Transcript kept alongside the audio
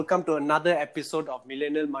welcome to another episode of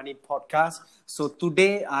Millennial Money Podcast. So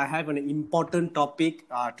today I have an important topic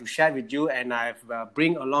to share with you, and I've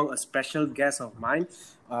bring along a special guest of mine,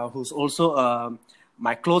 who's also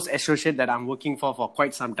my close associate that I'm working for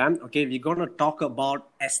quite some time. Okay, we're gonna talk about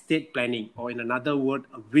estate planning, or in another word,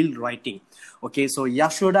 will writing. Okay, so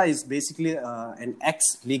Yashoda is basically an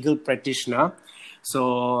ex-legal practitioner.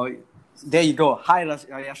 So there you go. Hi,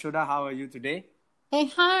 Yashoda. How are you today? Hey,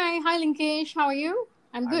 hi, Linkesh. How are you?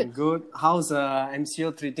 I'm good. I'm good. How's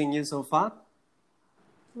MCO treating you so far?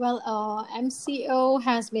 Well, MCO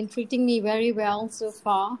has been treating me very well so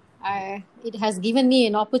far. It has given me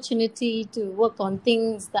an opportunity to work on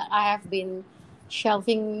things that I have been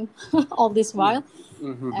shelving all this while,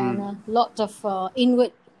 and a lot of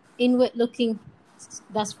inward looking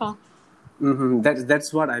thus far.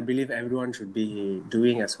 That's what I believe everyone should be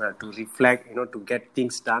doing as well, to reflect, to get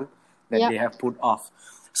things done that they have put off.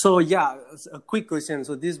 So yeah, a quick question.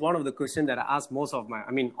 So this is one of the questions that I ask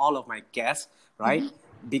all of my guests, right?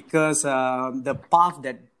 Because the path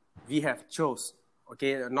that we have chose,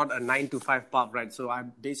 okay, not a 9 to 5 path, right? So I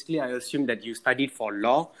assume that you studied for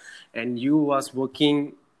law, and you was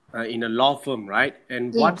working in a law firm, right?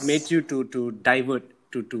 And what made you to divert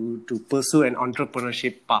to pursue an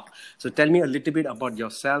entrepreneurship path? So tell me a little bit about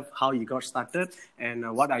yourself, how you got started, and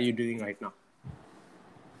what are you doing right now?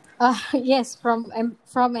 Yes, from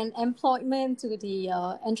an employment to the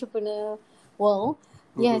entrepreneur world.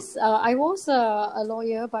 Yes, I was a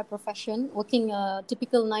lawyer by profession, working a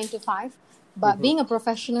typical 9 to 5. But being a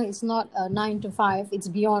professional is not a 9 to 5; it's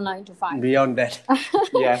beyond 9 to 5. Beyond that,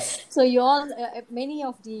 yes. So you all, many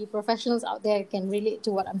of the professionals out there can relate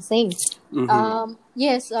to what I'm saying.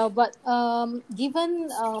 Yes, but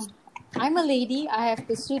given I'm a lady, I have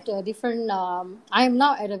pursued a different. I am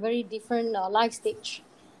now at a very different life stage.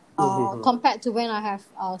 Compared to when I have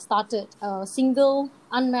started. A single,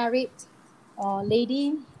 unmarried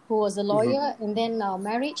lady who was a lawyer, and then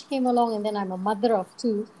marriage came along, and then I'm a mother of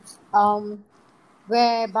 2,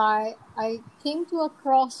 whereby I came to a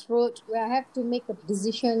crossroad where I have to make a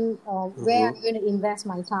decision where I'm going to invest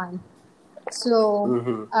my time.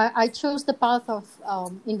 So I chose the path of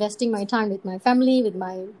investing my time with my family, with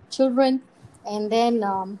my children, and then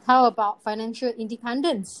how about financial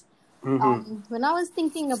independence? When I was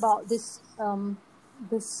thinking about this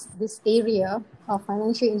area of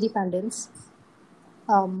financial independence,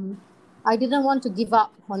 I didn't want to give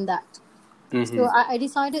up on that. So I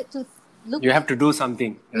decided to look. You have to do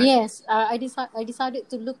something. Right? Yes, I decided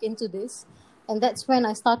to look into this, and that's when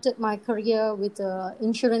I started my career with an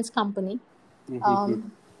insurance company.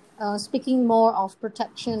 Speaking more of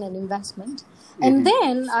protection and investment, and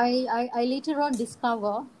then I later on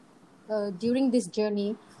discover during this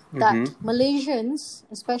journey that Malaysians,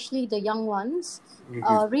 especially the young ones,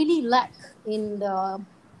 really lack in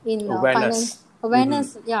awareness.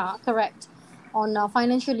 Awareness. Yeah, correct. On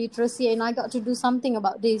financial literacy, and I got to do something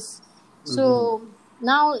about this. So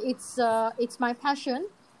now it's my passion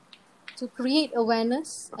to create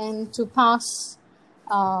awareness and to pass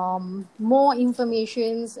more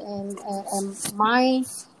informations and my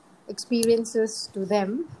experiences to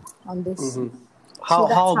them on this. How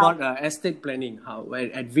about estate planning?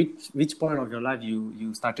 At which point of your life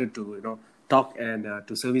you started to talk and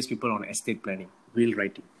to service people on estate planning, will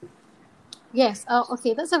writing? Yes.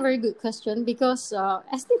 Okay, that's a very good question, because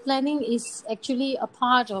estate planning is actually a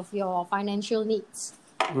part of your financial needs,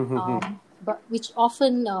 but which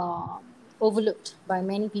often overlooked by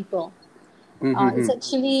many people. It's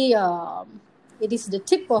actually it is the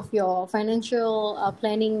tip of your financial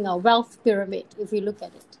planning wealth pyramid, if you look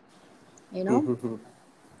at it.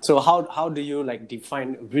 So how do you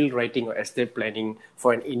define will writing or estate planning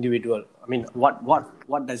for an individual? I mean,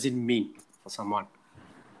 what does it mean for someone?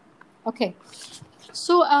 Okay,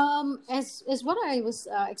 so as what I was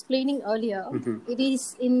explaining earlier, it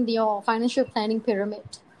is in your financial planning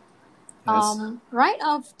pyramid. Yes. Right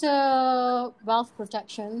after wealth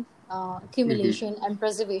protection, accumulation, and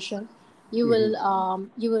preservation, you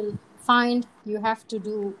will find you have to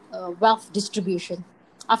do wealth distribution.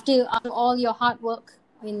 After all your hard work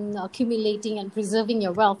in accumulating and preserving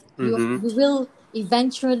your wealth, you will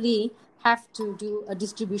eventually have to do a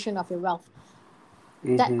distribution of your wealth.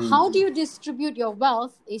 That how do you distribute your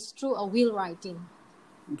wealth is through a will writing.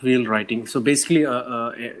 Will writing. So basically,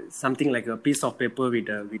 something like a piece of paper with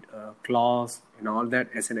a clause and all that,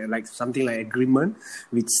 as like something like agreement,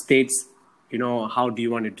 which states, how do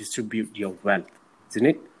you want to distribute your wealth, isn't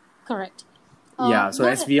it? Correct. Yeah. So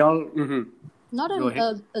as we all, not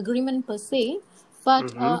an agreement per se, but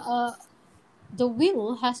the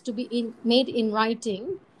will has to be made in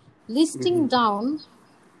writing, listing down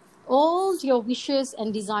all your wishes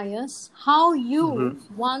and desires, how you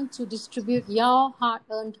want to distribute your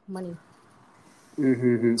hard-earned money.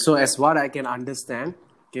 So as what I can understand,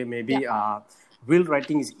 okay, maybe will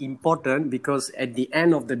writing is important because at the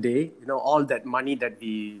end of the day, all that money that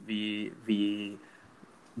we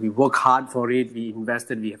work hard for it, we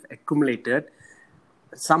invested, we have accumulated,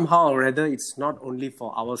 somehow or other, it's not only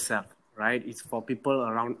for ourselves, right? It's for people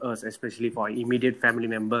around us, especially for our immediate family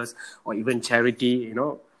members or even charity.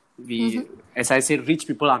 We, as I said, rich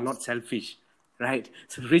people are not selfish, right?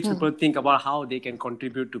 So rich people think about how they can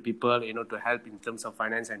contribute to people, to help in terms of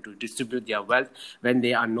finance and to distribute their wealth when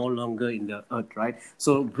they are no longer in the earth, right?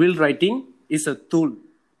 So will writing is a tool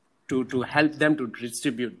to help them to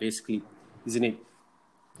distribute, basically, isn't it?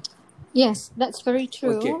 Yes, that's very Okay.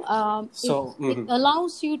 true. So, It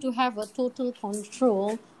allows you to have a total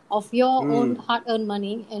control of your own hard-earned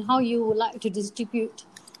money and how you would like to distribute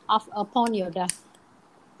upon your death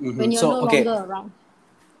when you're so no okay. longer around.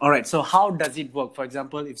 All right. So how does it work? For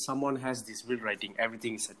example, if someone has this will writing,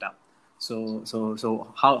 everything is set up. So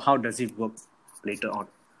how does it work later on?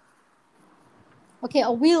 Okay,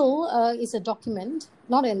 a will is a document,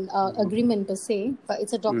 not an agreement per se, but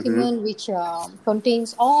it's a document which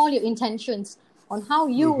contains all your intentions on how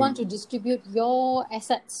you want to distribute your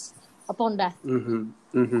assets upon death.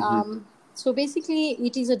 So basically,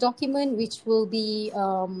 it is a document which will be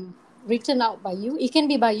written out by you. It can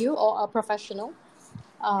be by you or a professional.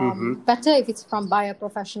 Better if it's by a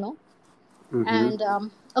professional. And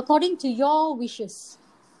according to your wishes.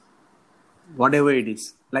 Whatever it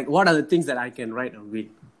is. Like, what are the things that I can write a will?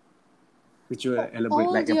 Which you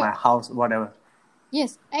elaborate, like my house, whatever.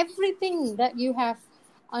 Yes, everything that you have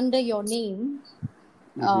under your name,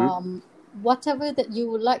 whatever that you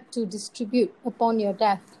would like to distribute upon your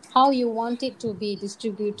death, how you want it to be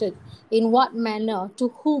distributed, in what manner, to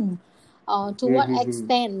whom, to what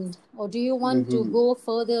extent, or do you want to go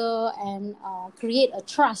further and create a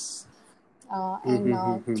trust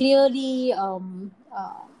and clearly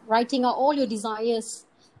writing out all your desires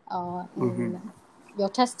and your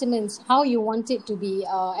testaments, how you want it to be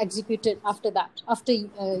executed after that, after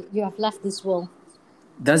you have left this world.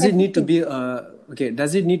 Does it need to be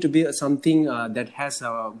Does it need to be something that has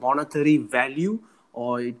a monetary value,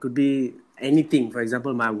 or it could be anything? For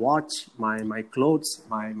example, my watch, my clothes,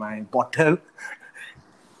 my bottle.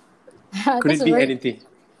 Could it be anything?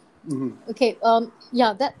 Okay.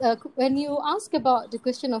 When you ask about the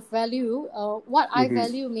question of value, what I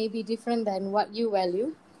value may be different than what you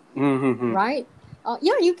value, right?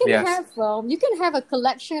 You can have a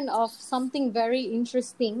collection of something very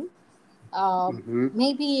interesting.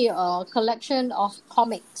 Maybe a collection of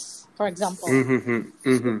comics, for example.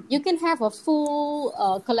 You can have a full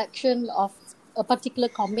collection of a particular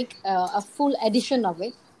comic, a full edition of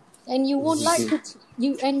it, and you would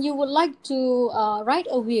like to write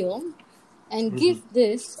a will and give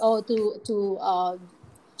this, or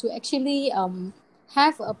to actually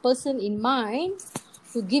have a person in mind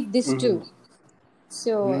to give this to.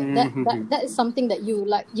 So that is something that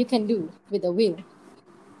you can do with a will.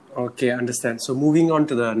 Okay, understand. So moving on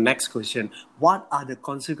to the next question, what are the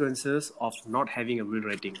consequences of not having a will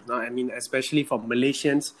writing? Now, I mean, especially for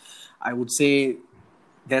Malaysians, I would say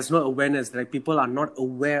there's no awareness. Like, people are not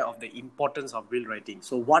aware of the importance of will writing.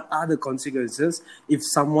 So what are the consequences if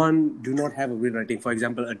someone do not have a will writing? For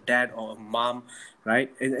example, a dad or a mom,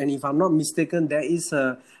 right? And if I'm not mistaken, there is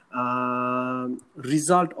a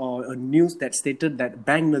result or a news that stated that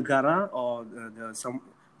Bank Negara or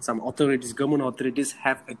some authorities, government authorities,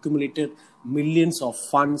 have accumulated millions of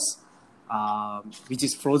funds, which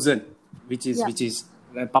is frozen, which is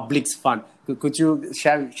public's fund. Could you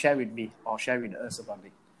share with me or share with us about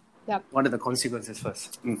it? Yep. What are the consequences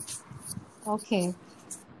first? Okay.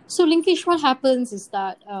 So, Linkish, what happens is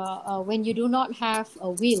that when you do not have a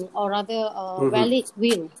will, or rather a valid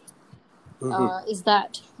will, is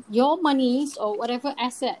that your monies or whatever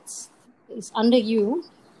assets is under you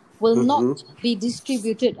will not be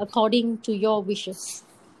distributed according to your wishes.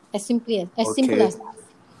 As simple as that.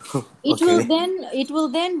 It will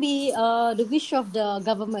then be the wish of the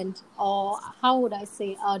government, or how would I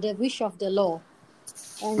say, the wish of the law.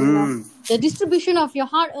 And the distribution of your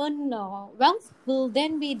hard-earned wealth will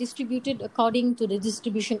then be distributed according to the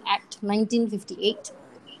Distribution Act 1958.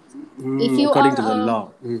 If you according to the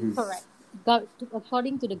law. Correct.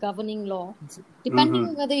 According to the governing law, depending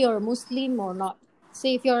on whether you're a Muslim or not.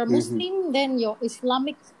 Say if you're a Muslim, then your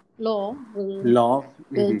Islamic law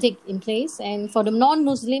will take in place, and for the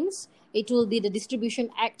non-Muslims, it will be the Distribution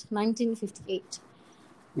Act 1958.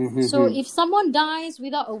 So if someone dies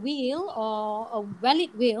without a will or a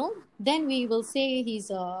valid will, then we will say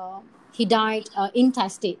he died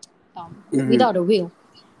intestate. without a will.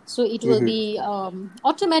 So it will be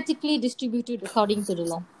automatically distributed according to the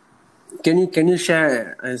law. Can you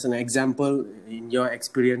share as an example in your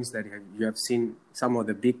experience that you have seen some of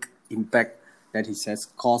the big impact that it has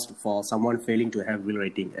caused for someone failing to have will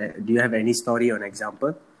writing? Do you have any story or an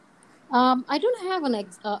example? I don't have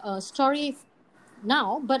a story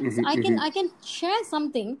now, but I can share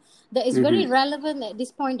something that is very relevant at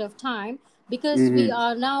this point of time, because we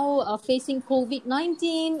are now facing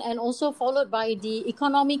COVID-19, and also followed by the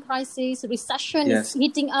economic crisis. Recession is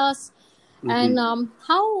hitting us, and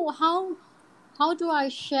how do I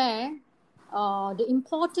share the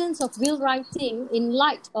importance of will writing in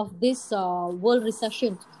light of this world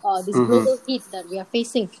recession, this global heat that we are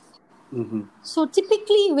facing? So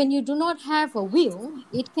typically, when you do not have a will,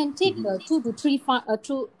 it can take 2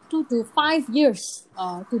 to 5 years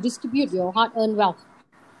to distribute your hard-earned wealth.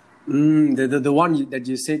 The one that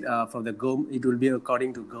you said from the government, it will be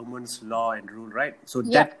according to government's law and rule, right? So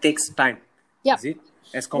that takes time, is it?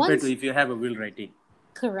 As compared to if you have a will writing.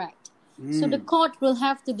 Correct. So the court will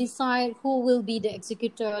have to decide who will be the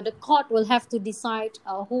executor. The court will have to decide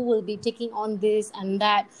who will be taking on this and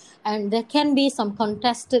that. And there can be some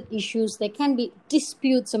contested issues. There can be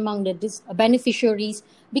disputes among the beneficiaries,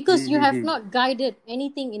 because you have not guided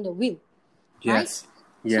anything in the will. Yes.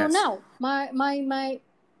 Right? Yes. So now,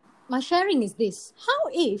 my sharing is this. How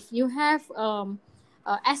if you have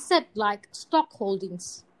asset like stock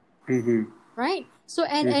holdings? Right? So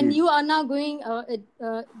and you are now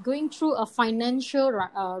going through a financial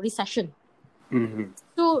recession.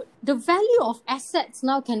 So the value of assets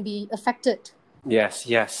now can be affected. Yes.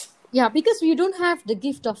 Yeah, because you don't have the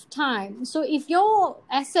gift of time. So if your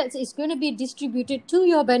assets is going to be distributed to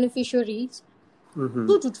your beneficiaries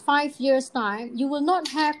 2 to 5 years time, you will not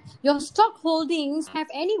have your stock holdings have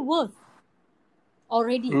any worth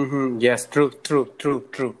already. Yes, true.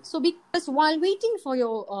 So because while waiting for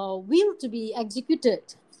your will to be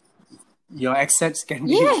executed, your assets can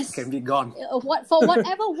be gone. For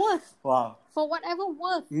whatever worth. Wow. For whatever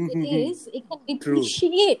worth it is, it can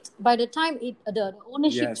depreciate by the time the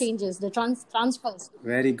ownership changes, the transfers.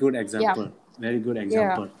 Very good example. Yeah. Very good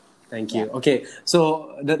example. Yeah. Thank you. Yeah. Okay,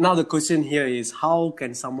 so now the question here is, how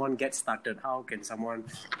can someone get started? How can someone,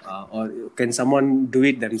 or can someone do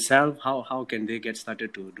it themselves? How can they get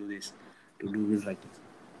started to do this, to do will writing?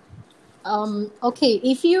 Okay,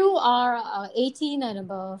 if you are 18 and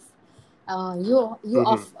above, you're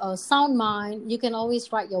of sound mind, you can always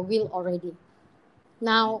write your will already.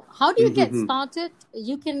 Now, how do you get started?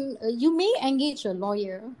 You may engage a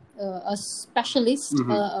lawyer, a specialist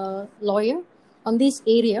lawyer on this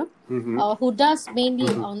area, who does mainly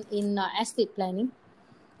in estate planning.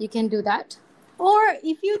 You can do that. Or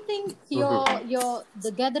if you think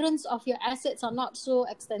the gatherings of your assets are not so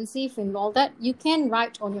extensive and all that, you can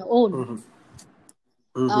write on your own.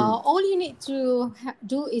 All you need to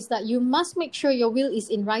do is that you must make sure your will is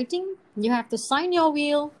in writing. You have to sign your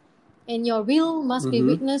will, and your will must be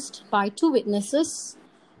witnessed by 2 witnesses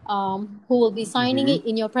who will be signing it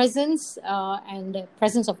in your presence and the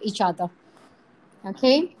presence of each other.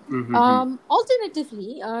 Okay.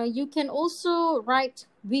 Alternatively, you can also write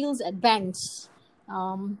wills at banks.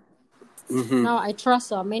 Now, I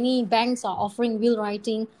trust many banks are offering will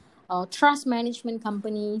writing. Trust management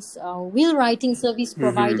companies, will writing service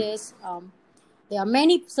providers. There are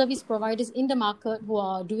many service providers in the market who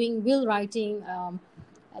are doing will writing,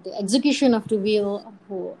 the execution of the will,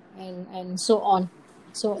 and so on.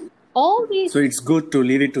 So all these. So it's good to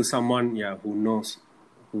leave it to someone, who knows,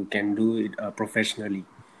 who can do it professionally.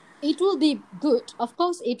 It will be good. Of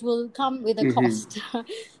course, it will come with a cost.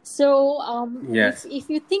 So if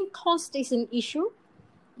you think cost is an issue,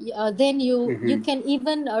 then you can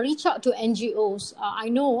even reach out to NGOs. I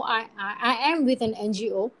know I am with an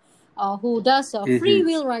NGO who does free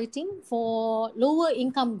will writing for lower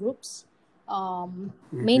income groups,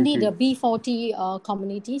 mainly the B40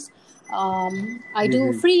 communities. I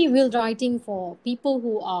do free will writing for people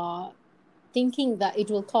who are thinking that it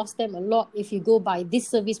will cost them a lot if you go by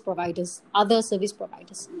these other service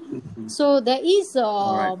providers. So there is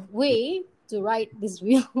a way to write this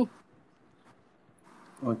will.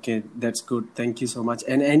 Okay, that's good. Thank you so much.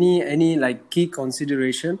 And any like key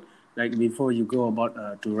consideration, like before you go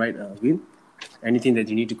about to write a will, anything that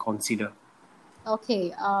you need to consider? Okay.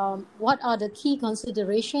 What are the key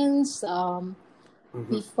considerations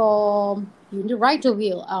before you write a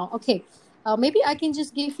will? Okay. Maybe I can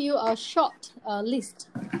just give you a short list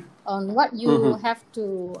on what you have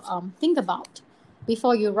to think about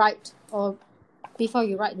before you write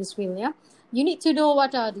this will. Yeah, you need to know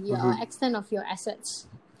what are the extent of your assets.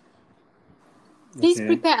 Please Okay.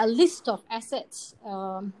 prepare a list of assets,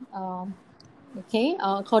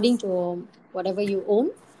 according to whatever you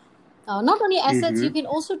own. Not only assets, you can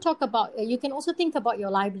also talk about, you can also think about your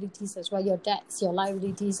liabilities as well, your debts, your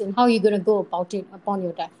liabilities, and how you're going to go about it upon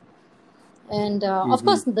your death. And of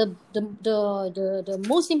course, the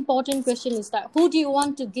most important question is that who do you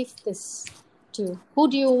want to give this to? Who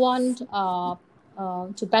do you want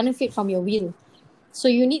to benefit from your will? So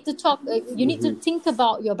you need to talk. You need to think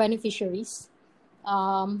about your beneficiaries.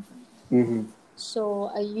 So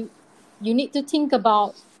you need to think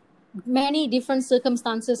about many different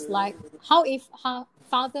circumstances, like how if her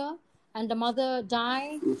father and the mother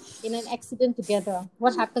die in an accident together,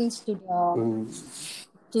 what happens to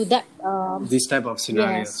that This type of yes.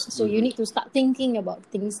 scenarios. So you need to start thinking about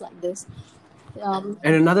things like this. And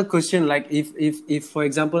another question, like if for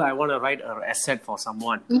example I want to write an asset for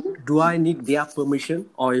someone, do I need their permission?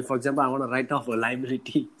 Or if, for example, I want to write off a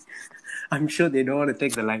liability, I'm sure they don't want to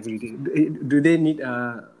take the liability. Do they need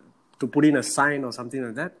to put in a sign or something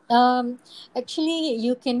like that? Actually,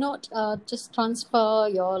 you cannot just transfer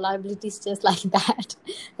your liabilities just like that.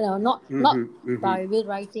 Not by will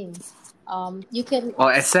writing. You can.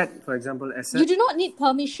 Or asset, for example, asset. You do not need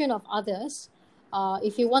permission of others.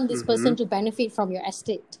 If you want this person to benefit from your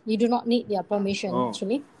estate, you do not need their permission.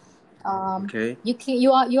 Actually, Okay.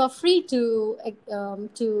 you are free to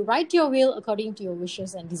write your will according to your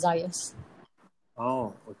wishes and desires.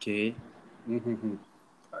 Oh, okay.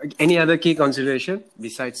 Any other key consideration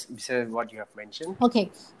besides what you have mentioned? Okay.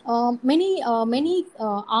 Many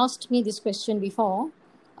asked me this question before.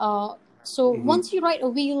 So once you write a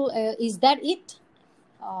will, is that it?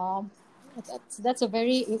 That's a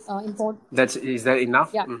very important. Is that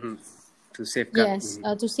enough? Yeah. To safeguard. Yes,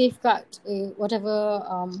 to safeguard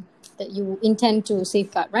whatever that you intend to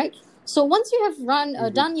safeguard, right? So once you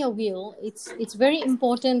have done your will, it's very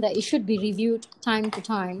important that it should be reviewed time to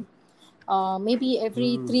time. Maybe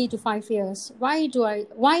every 3 to 5 years. Why do I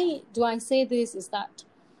say this? Is that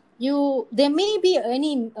there may be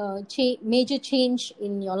any major change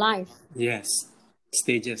in your life. Yes,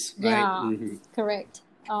 stages. Right. Yeah, correct.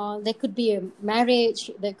 There could be a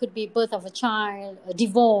marriage. There could be birth of a child, a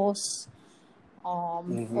divorce, or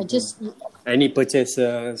just any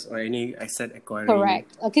purchases or any asset acquiring.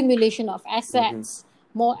 correct accumulation of assets,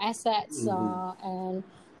 more assets, and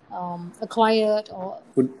acquired or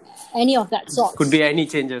any of that sort. Could be any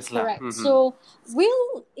changes. Correct. So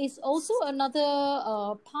will is also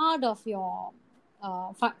another part of your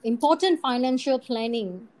important financial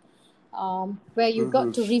planning, where you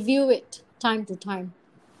got to review it time to time.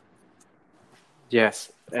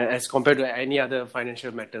 Yes, as compared to any other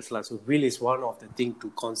financial matters. So will is one of the things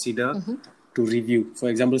to consider, to review. For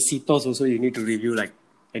example, CTOS also you need to review like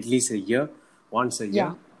at least once a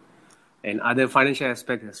year. And other financial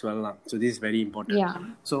aspects as well. So this is very important. Yeah.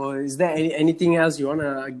 So is there anything else you want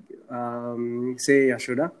to say,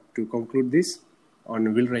 Yashoda, to conclude this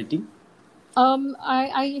on will writing?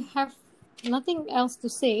 I have nothing else to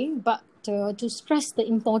say, but to stress the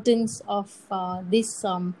importance of this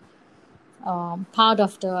part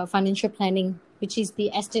of the financial planning, which is the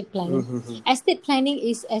estate planning. Estate planning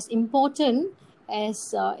is as important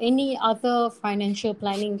as any other financial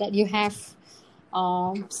planning that you have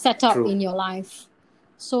set up in your life.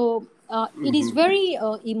 So it is very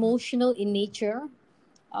emotional in nature.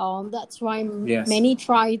 That's why many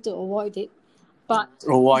try to avoid it. But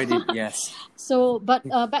yes. So, but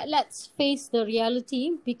let's face the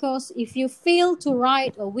reality, because if you fail to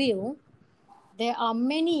write a will, there are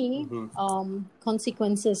many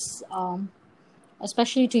consequences,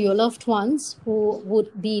 especially to your loved ones who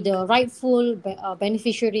would be the rightful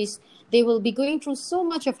beneficiaries. They will be going through so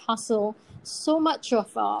much of hustle, so much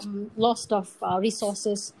of loss of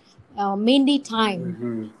resources, mainly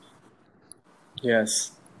time.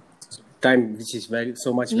 Yes, time, which is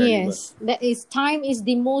so much valuable. Yes, time is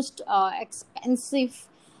the most expensive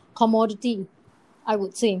commodity, I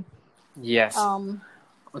would say. Yes.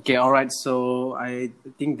 Okay, all right. So I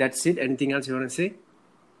think that's it. Anything else you want to say?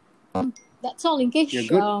 That's all, Inkesh.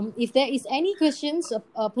 If there is any questions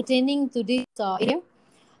pertaining to this area,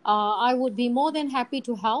 I would be more than happy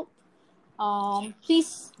to help.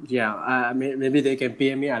 Please. Yeah, maybe they can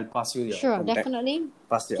PM me. I'll pass you your contact. Definitely.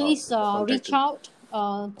 Please reach out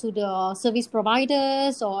to the service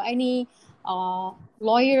providers or any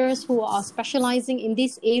lawyers who are specializing in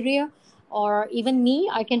this area, or even me.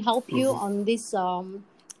 I can help you on this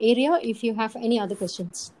area if you have any other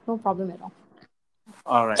questions. No problem at all.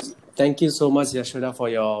 All right. Thank you so much, Yashoda, for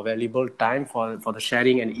your valuable time, for the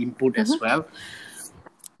sharing and input as well.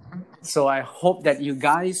 So I hope that you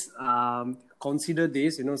guys consider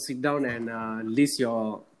this, sit down and list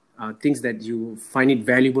your things that you find it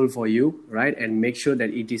valuable for you, right? And make sure that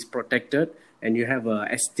it is protected, and you have a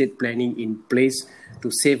estate planning in place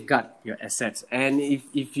to safeguard your assets. And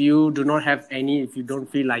if you do not have any, if you don't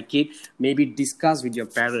feel like it, maybe discuss with your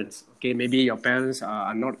parents. Okay, maybe your parents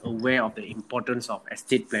are not aware of the importance of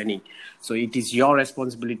estate planning. So it is your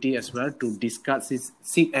responsibility as well to discuss this,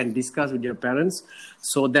 sit and discuss with your parents,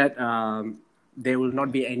 so that there will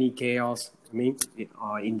not be any chaos,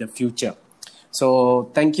 in the future. So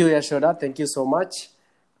thank you, Yashoda. Thank you so much.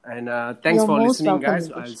 And thanks You're for most listening, welcome,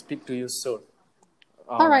 guys. I'll Nikesh. speak to you soon.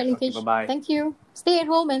 All All right, right. Okay. Nikesh. Bye-bye. Thank you. Stay at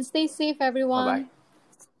home and stay safe, Bye-bye. everyone.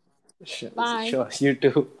 Sure. Bye. Sure. You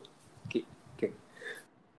too.